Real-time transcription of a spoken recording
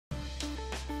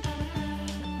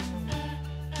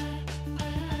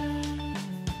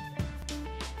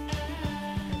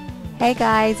Hey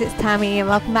guys, it's Tammy and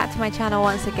welcome back to my channel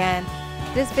once again.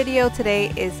 This video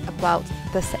today is about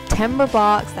the September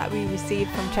box that we received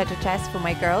from TRESS for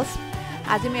my girls.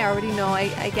 As you may already know,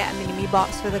 I get a mini-me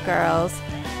box for the girls,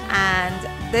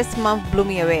 and this month blew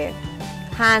me away.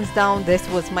 Hands down, this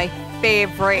was my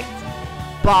favorite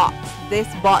box. This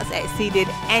box exceeded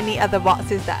any other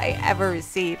boxes that I ever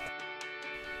received.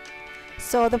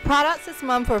 So the products this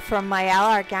month were from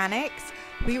MIELLE Organics.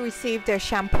 We received their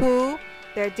shampoo,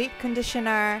 their deep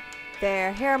conditioner,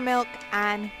 their hair milk,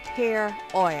 and hair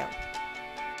oil.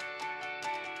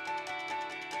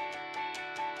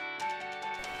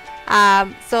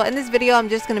 So in this video I'm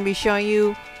just going to be showing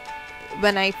you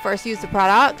when I first used the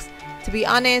products. To be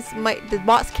honest, the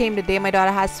box came the day my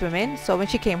daughter had swimming, so when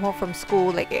she came home from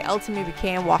school, like, it ultimately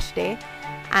became wash day,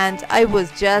 and I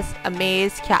was just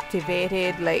amazed,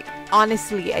 captivated. Like,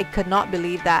 honestly, I could not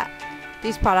believe that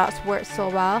these products work so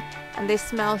well and they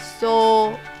smell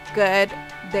so good.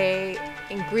 The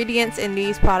ingredients in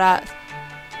these products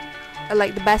are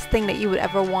like the best thing that you would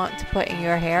ever want to put in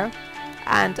your hair,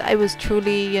 and I was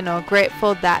truly,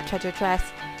 grateful that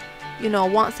TRESS,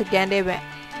 once again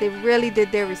they really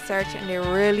did their research and they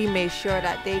really made sure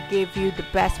that they gave you the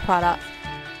best products.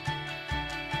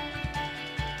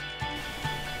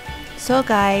 So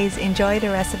guys, enjoy the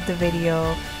rest of the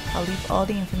video. I'll leave all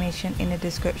the information in the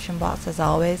description box as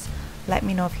always. Let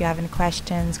me know if you have any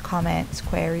questions, comments,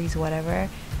 queries, whatever.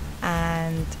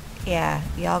 And yeah,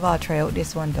 y'all gotta try out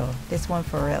this one though. This one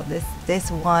for real.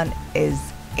 This one is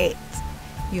it.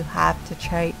 You have to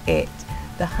try it.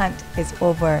 The hunt is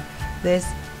over. This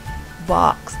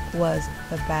box was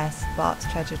the best box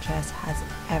TRESS has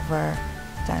ever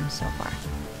done so far.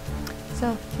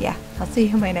 So yeah, I'll see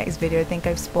you in my next video. I think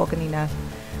I've spoken enough,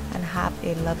 and have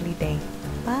a lovely day.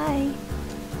 Bye.